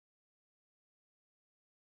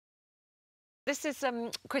This is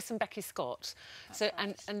Chris and Becky Scott. That's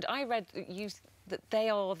right. And I read that they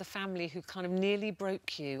are the family who kind of nearly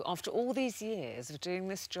broke you after all these years of doing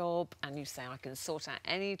this job, and you say, I can sort out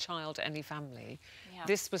any child, any family. Yeah.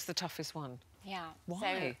 This was the toughest one. Yeah. Why?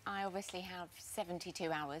 So I obviously have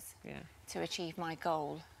 72 hours Yeah. to achieve my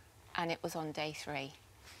goal, and it was on day 3.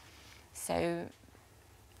 So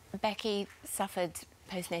Becky suffered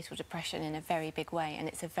postnatal depression in a very big way, and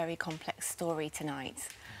it's a very complex story tonight.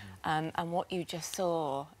 And what you just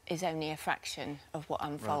saw is only a fraction of what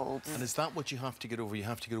unfolds. Right. And is that what you have to get over? You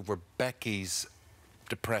have to get over Becky's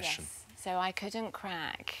depression. Yes. So I couldn't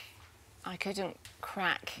crack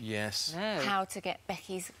Yes. No. how to get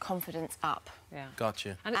Becky's confidence up. Yeah.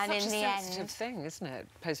 Gotcha. And it's And such in a the sensitive end- thing, isn't it?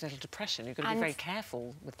 Postnatal depression. You've got to be very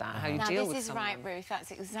careful with that, how you Now, deal this with is someone. right, Ruth.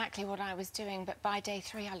 That's exactly what I was doing. But by day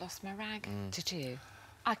 3, I lost my rag. Did you?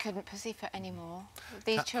 I couldn't pussyfoot anymore.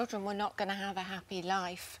 These children were not going to have a happy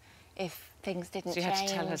life if things didn't So you change. had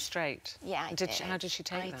to tell her straight? Yeah, I did. How did she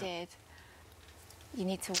take that? I did. You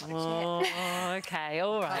need to watch Oh, it. OK,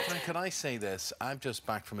 all right. Kathryn, can I say this? I'm just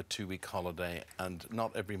back from a 2-week holiday, and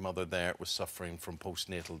not every mother there was suffering from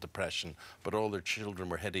postnatal depression, but all their children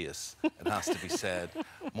were hideous, it has to be said,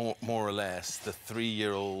 more or less. The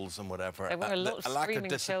 3-year-olds and whatever. There were a lot of lack of screaming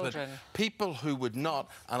discipline. children. People who would not,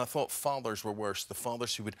 and I thought fathers were worse, the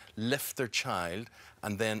fathers who would lift their child,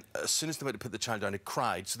 and then as soon as they went to put the child down, it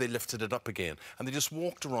cried, so they lifted it up again. And they just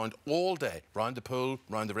walked around all day, round the pool,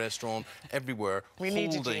 round the restaurant, everywhere,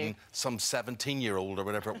 holding some 17-year-old or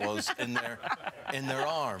whatever it was in their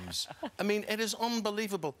arms. I mean, it is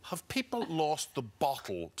unbelievable. Have people lost the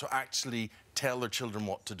bottle to actually tell their children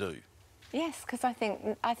what to do? Yes, because I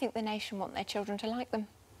think the nation want their children to like them.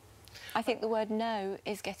 I think the word no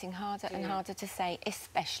is getting harder and harder to say,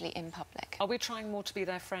 especially in public. Are we trying more to be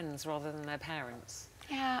their friends rather than their parents?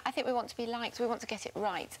 Yeah, I think we want to be liked. We want to get it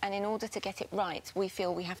right. And in order to get it right, we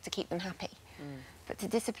feel we have to keep them happy. But to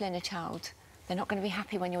discipline a child, they're not going to be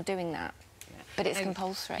happy when you're doing that. Yeah. But it's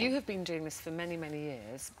compulsory. You have been doing this for many, many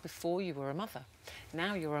years before you were a mother.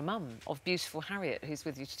 Now you're a mum of beautiful Harriet, who's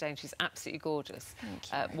with you today, and she's absolutely gorgeous.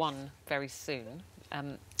 Thank you. One very soon.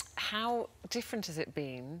 How different has it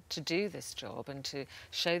been to do this job and to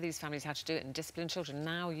show these families how to do it and discipline children?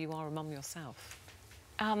 Now you are a mum yourself.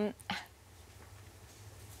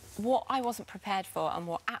 What I wasn't prepared for and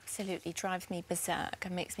what absolutely drives me berserk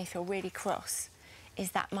and makes me feel really cross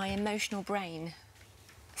is that my emotional brain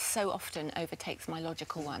so often overtakes my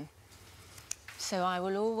logical one. So I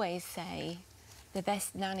will always say the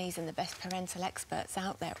best nannies and the best parental experts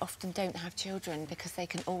out there often don't have children because they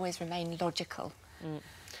can always remain logical.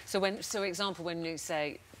 So, example, when you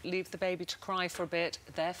say, leave the baby to cry for a bit,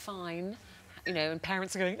 they're fine, you know, and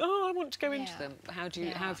parents are going, oh, I want to go into them. How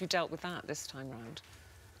have you dealt with that this time round?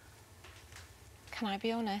 Can I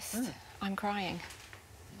be honest? I'm crying.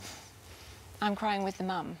 I'm crying with the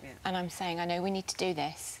mum, and I'm saying, I know we need to do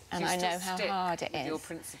this, and I know how hard it is. Your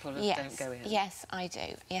principle of don't go in. Yes, I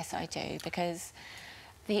do. Yes, I do, because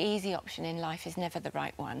the easy option in life is never the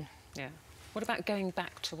right one. Yeah. What about going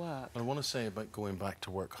back to work? I want to say about going back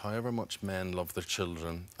to work, however much men love their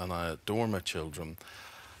children, and I adore my children,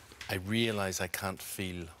 I realise I can't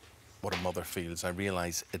feel what a mother feels. I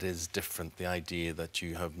realise it is different, the idea that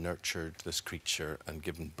you have nurtured this creature and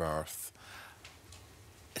given birth.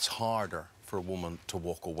 It's harder for a woman to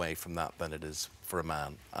walk away from that than it is for a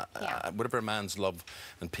man. Whatever a man's love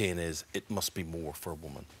and pain is, it must be more for a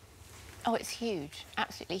woman. Oh, it's huge,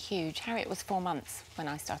 absolutely huge. Harriet was 4 months when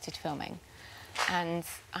I started filming, and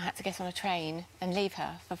I had to get on a train and leave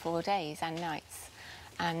her for 4 days and nights.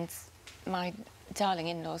 And my darling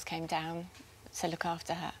in-laws came down to look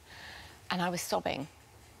after her, and I was sobbing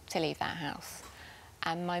to leave that house.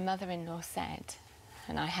 And my mother-in-law said,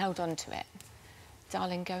 and I held on to it,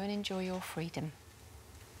 darling, go and enjoy your freedom.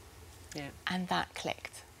 Yeah. And that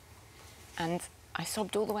clicked. And I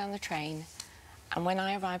sobbed all the way on the train, and when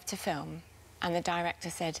I arrived to film, and the director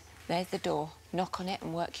said, there's the door, knock on it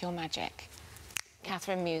and work your magic,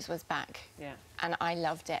 Kathryn Mewes was back. Yeah. And I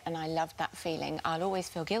loved it, and I loved that feeling. I'll always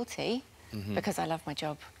feel guilty because I love my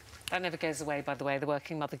job. That never goes away, by the way, the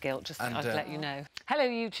working mother guilt, just I'd let you know. Hello,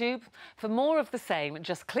 YouTube. For more of the same,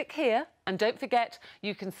 just click here, and don't forget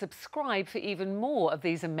you can subscribe for even more of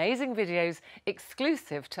these amazing videos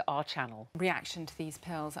exclusive to our channel. Reaction to these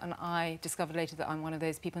pills, and I discovered later that I'm one of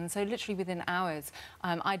those people, and so literally within hours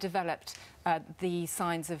I developed the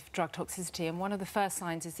signs of drug toxicity, and one of the first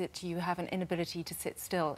signs is that you have an inability to sit still